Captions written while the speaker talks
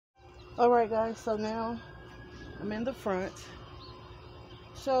Alright guys, so now I'm in the front.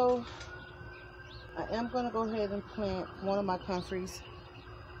 So I am going to go ahead and plant one of my comfreys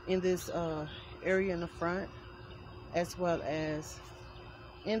in this area in the front, as well as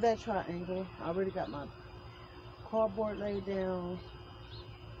in that triangle. I already got my cardboard laid down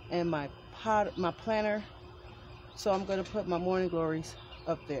and my planter. So I'm going to put my morning glories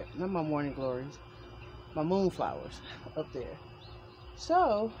up there. Not my morning glories, my moonflowers up there.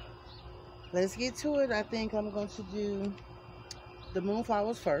 So let's get to it. I think I'm going to do the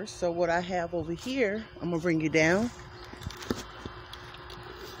moonflowers first. So what I have over here, I'm going to bring you down.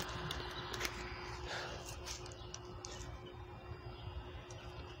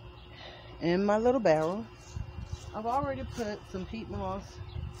 In my little barrel, I've already put some peat moss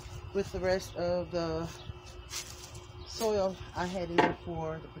with the rest of the soil I had in there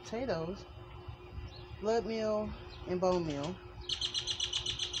for the potatoes, blood meal and bone meal.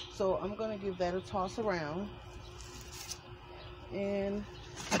 So I'm going to give that a toss around. And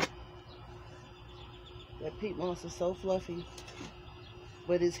that peat moss is so fluffy,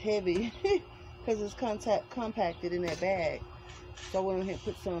 but it's heavy because it's compacted in that bag. So I went ahead and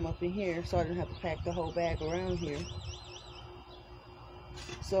put some up in here so I didn't have to pack the whole bag around here.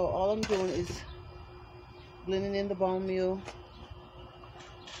 So all I'm doing is blending in the bone meal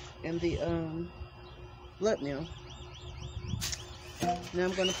and the blood meal. Now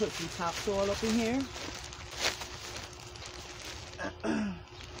I'm going to put some topsoil up in here.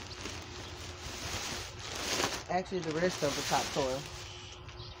 Actually, the rest of the topsoil.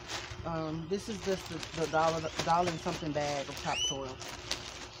 This is just the dollar and something bag of topsoil.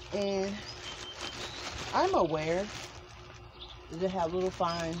 And I'm aware that it have little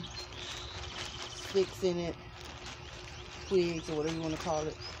fine sticks in it, twigs or whatever you want to call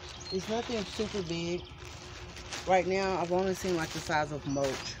it. It's nothing super big. Right now, I've only seen like the size of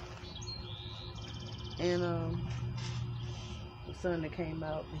mulch. And the sun that came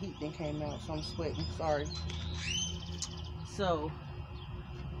out, the heat that came out, so I'm sweating. Sorry. So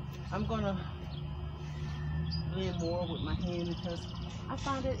I'm gonna blend more with my hand because I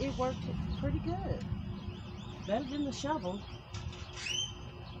found that it worked pretty good, better than the shovel.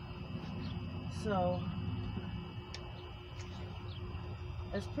 So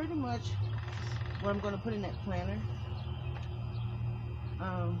that's pretty much what I'm going to put in that planter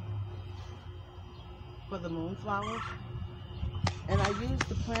for the moonflowers. And I used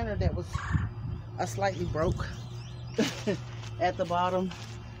the planter that was slightly broke at the bottom,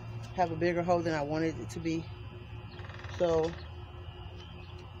 have a bigger hole than I wanted it to be. So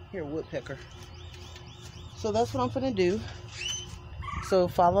here, woodpecker. So that's what I'm going to do. So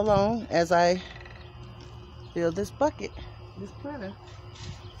follow along as I fill this bucket, this planter.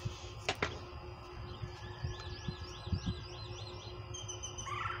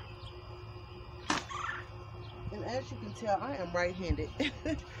 And as you can tell, I am right-handed.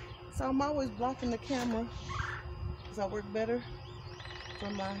 So I'm always blocking the camera because I work better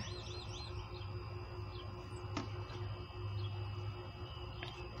from my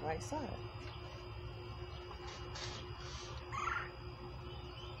right side.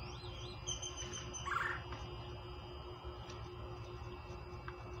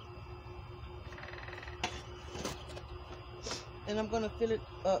 And I'm going to fill it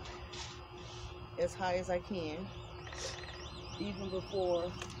up as high as I can, even before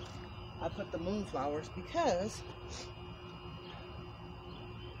I put the moonflowers, because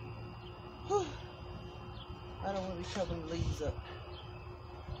I don't want to be covering the leaves up.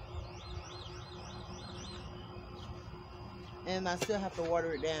 And I still have to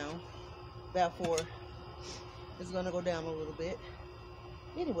water it down, therefore it's going to go down a little bit.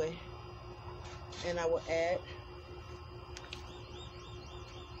 Anyway, and I will add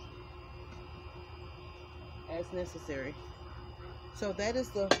as necessary. So that's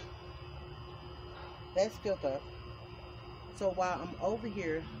filled up. So while I'm over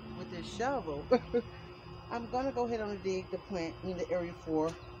here with this shovel, I'm gonna go ahead and dig the plant in the area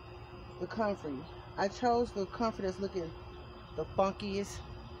for the comfrey. I chose the comfrey that's looking the funkiest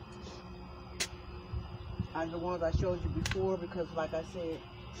out of the ones I showed you before, because like I said,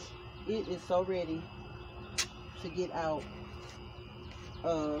 it is so ready to get out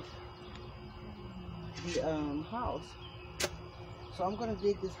of the house. So I'm gonna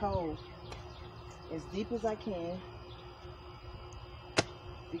dig this hole as deep as I can,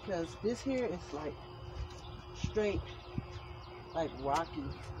 because this here is like straight, like rocky.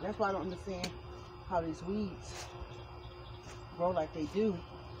 That's why I don't understand how these weeds grow like they do,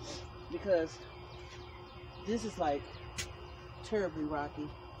 because this is like terribly rocky.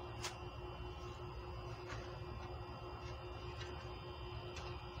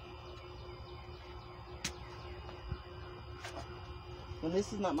 And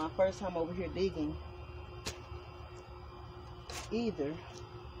this is not my first time over here digging either.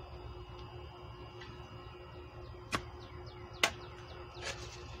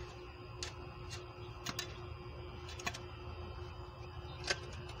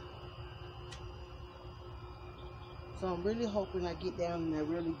 So I'm really hoping I get down in there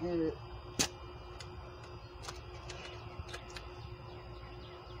really good.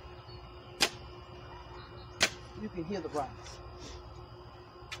 You can hear the rocks.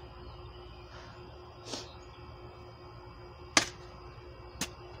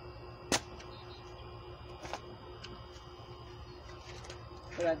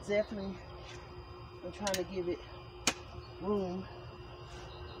 But I definitely am trying to give it room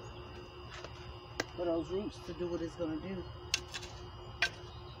for those roots to do what it's going to do.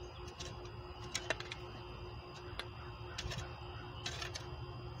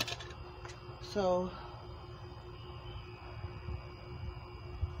 So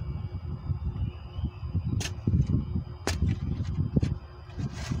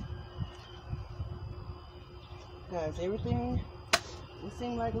guys, everything it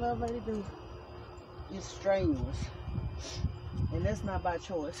seems like Lovelady do is strenuous, and that's not by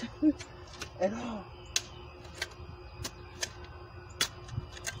choice at all.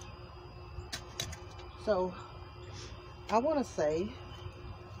 So I want to say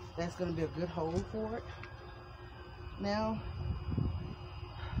that's going to be a good hole for it. Now,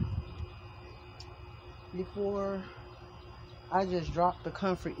 before I just drop the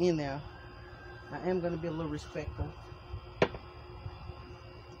Comfrey in there, I am going to be a little respectful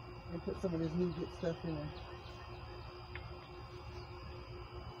and put some of this new good stuff in there.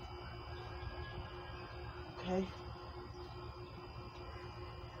 Okay.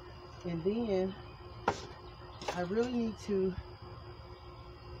 And then I really need to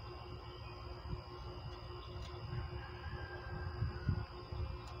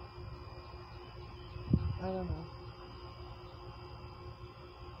I don't know.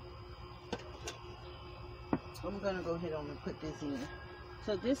 I'm gonna go ahead and put this in.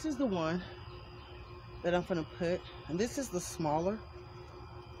 So this is the one that I'm gonna put, and this is the smaller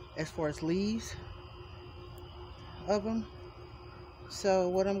as far as leaves of them. So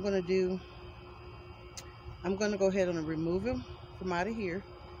what I'm gonna do, I'm gonna go ahead and remove them from out of here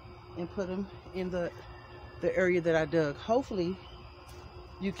and put them in the area that I dug. Hopefully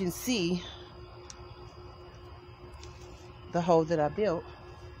you can see the hole that I built.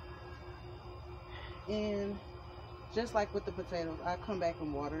 And just like with the potatoes, I come back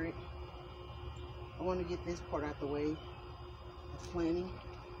and water it. I want to get this part out the way of planting.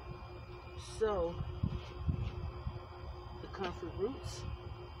 So the Comfrey roots,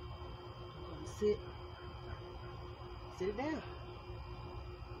 I'm going to sit it down.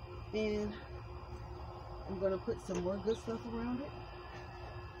 And I'm going to put some more good stuff around it.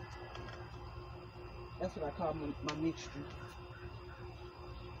 That's what I call my mixture.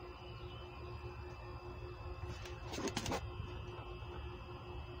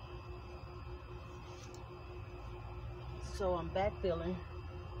 So I'm backfilling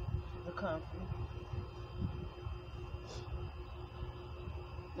the Comfrey.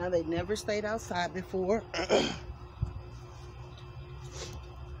 Now they never stayed outside before.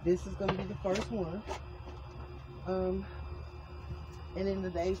 This is going to be the first one. And in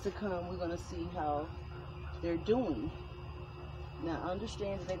the days to come, we're going to see how they're doing. Now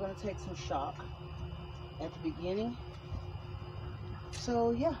understand that they're going to take some shock at the beginning.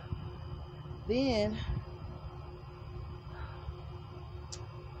 So yeah, then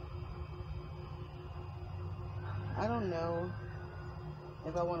I don't know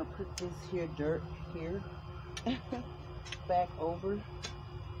if I want to put this here dirt here back over.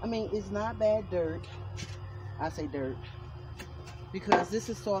 I mean, it's not bad dirt. I say dirt because this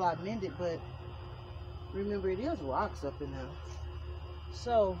is soil I mended, but remember it is rocks up in there.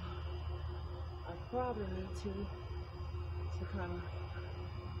 So I probably need to kind of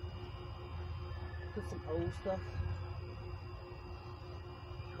put some old stuff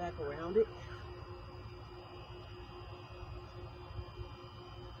back around it.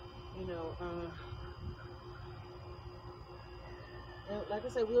 You know, and like I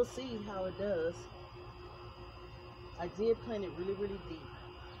said, we'll see how it does. I did plant it really, really deep.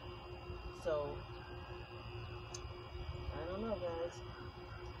 So, I don't know, guys.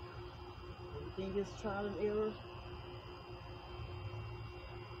 Everything is trial and error.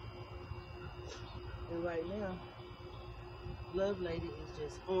 And right now, Lovelady is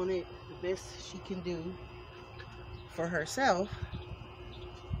just on it the best she can do for herself.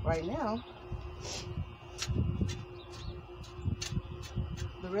 Right now,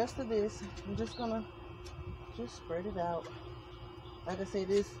 the rest of this, I'm just gonna spread it out like I say,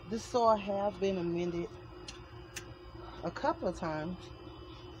 this soil have been amended a couple of times,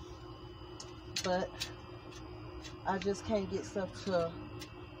 but I just can't get stuff to,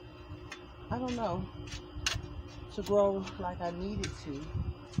 I don't know, to grow like I need it to.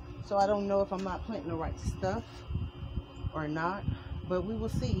 So I don't know if I'm not planting the right stuff or not, but we will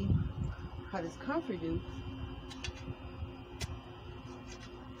see how this Comfrey do.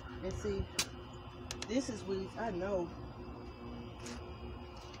 And see, this is weeds I know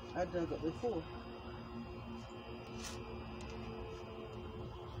I dug up before.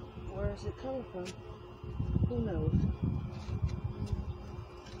 Where is it coming from? Who knows?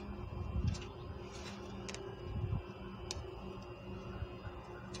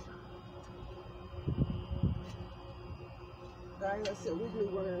 Guys, I said wiggly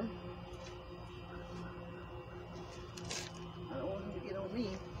worm. I don't want him to get on me.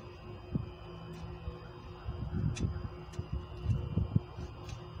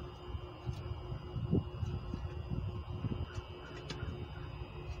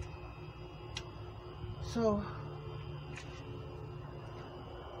 So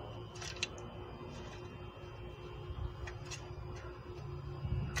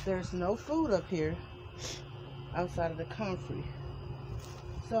there's no food up here outside of the Comfrey.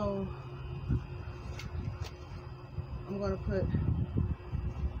 So I'm going to put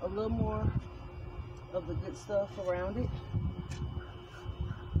a little more of the good stuff around it.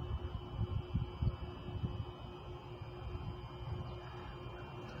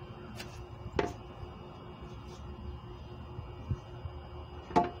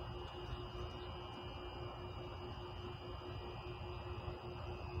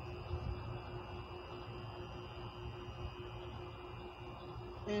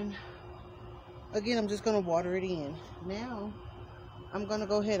 And again, I'm just going to water it in. Now, I'm going to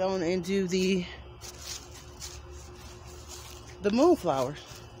go ahead on and do the moonflowers.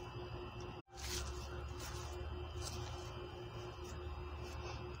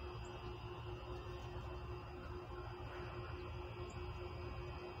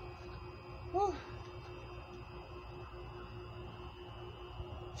 Whew.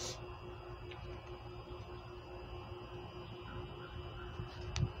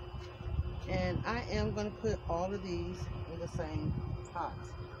 And I am going to put all of these in the same pot.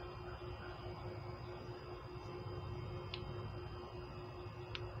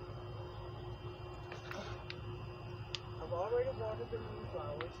 I've already watered the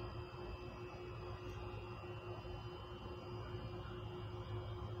moonflowers.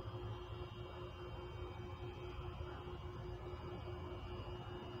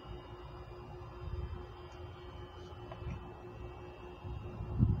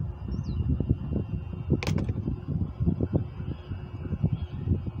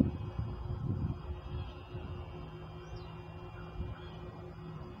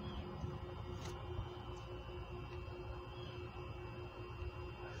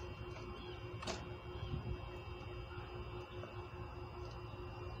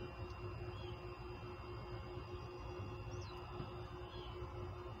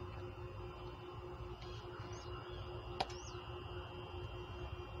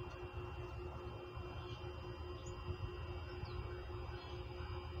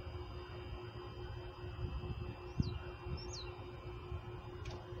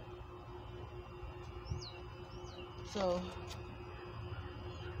 So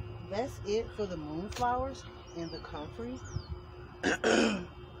that's it for the moonflowers and the Comfrey.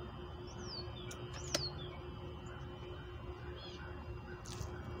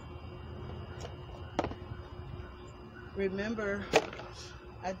 Remember,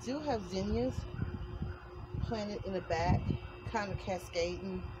 I do have zinnias planted in the back, kind of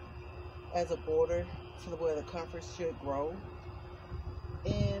cascading as a border to where the Comfrey should grow.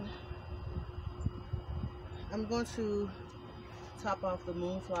 And I'm going to top off the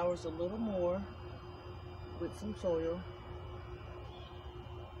moonflowers a little more with some soil.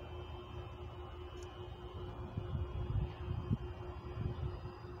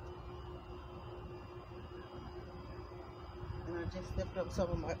 And I just stepped up some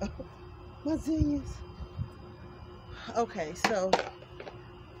of my zinnias. Okay, so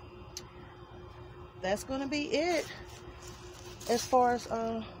that's going to be it as far as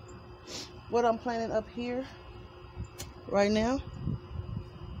what I'm planning up here right now.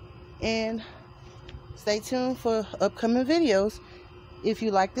 And stay tuned for upcoming videos. If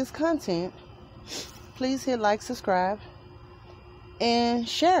you like this content, please hit like, subscribe, and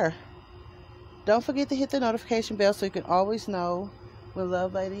share. Don't forget to hit the notification bell so you can always know when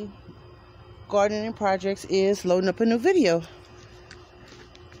Lovelady Gardening Projects is loading up a new video.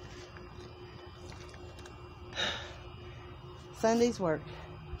 Sunday's work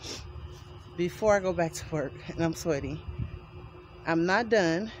before I go back to work, and I'm sweaty. I'm not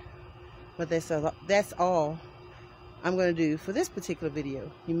done, but that's all I'm going to do for this particular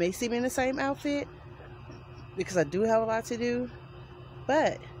video. You may see me in the same outfit because I do have a lot to do,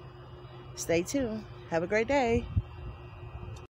 but stay tuned. Have a great day.